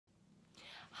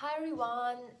Hi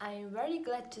everyone, I'm very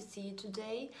glad to see you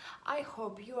today. I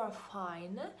hope you are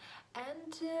fine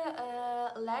and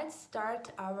let's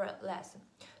start our lesson.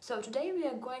 So today we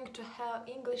are going to have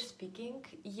English speaking.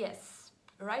 Yes,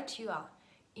 right you are.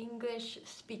 English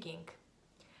speaking.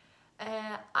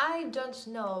 I don't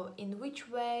know in which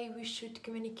way we should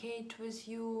communicate with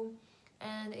you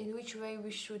and in which way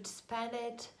we should spend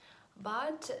it,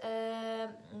 but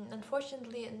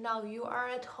unfortunately now you are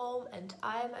at home and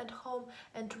I am at home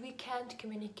and we can't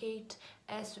communicate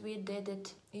as we did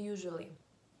it usually.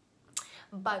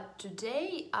 But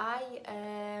today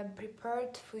I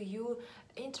prepared for you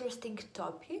interesting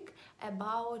topic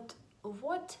about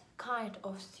what kind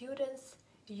of students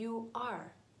you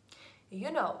are.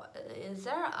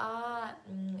 There are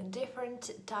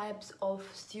different types of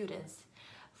students.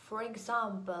 For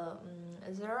example,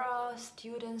 there are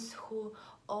students who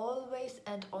always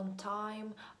and on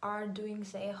time are doing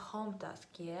their home task,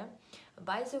 yeah?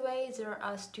 By the way, there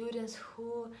are students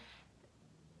who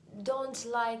don't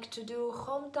like to do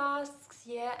home tasks,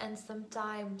 yeah, and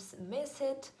sometimes miss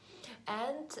it.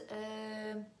 And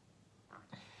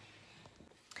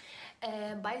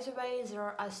by the way,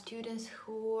 there are students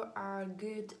who are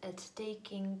good at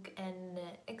taking an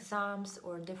exams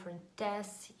or different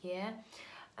tests, yeah.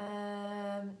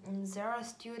 There are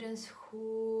students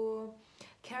who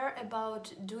care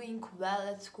about doing well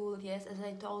at school, yes, as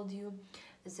I told you.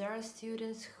 There are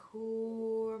students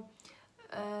who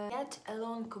get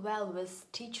along well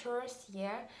with teachers,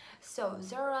 yeah. So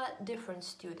there are different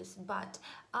students, but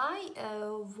I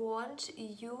want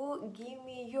you give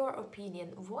me your opinion.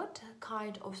 What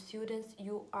kind of students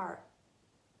you are?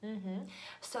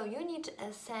 So you need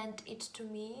to send it to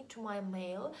me, to my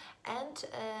mail, and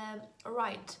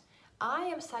write I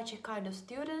am such a kind of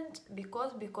student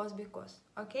because,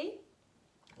 okay?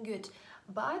 Good,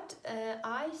 but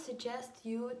I suggest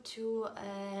you to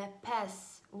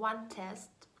pass one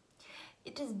test.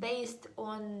 It is based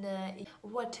on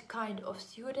what kind of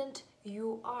student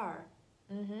you are.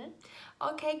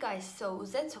 Okay, guys, so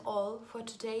that's all for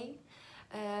today.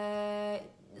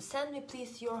 Send me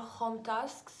please your home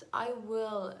tasks. I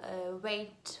will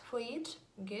wait for it.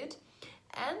 Good,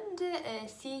 and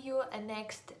see you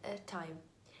next time.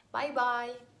 Bye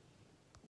bye.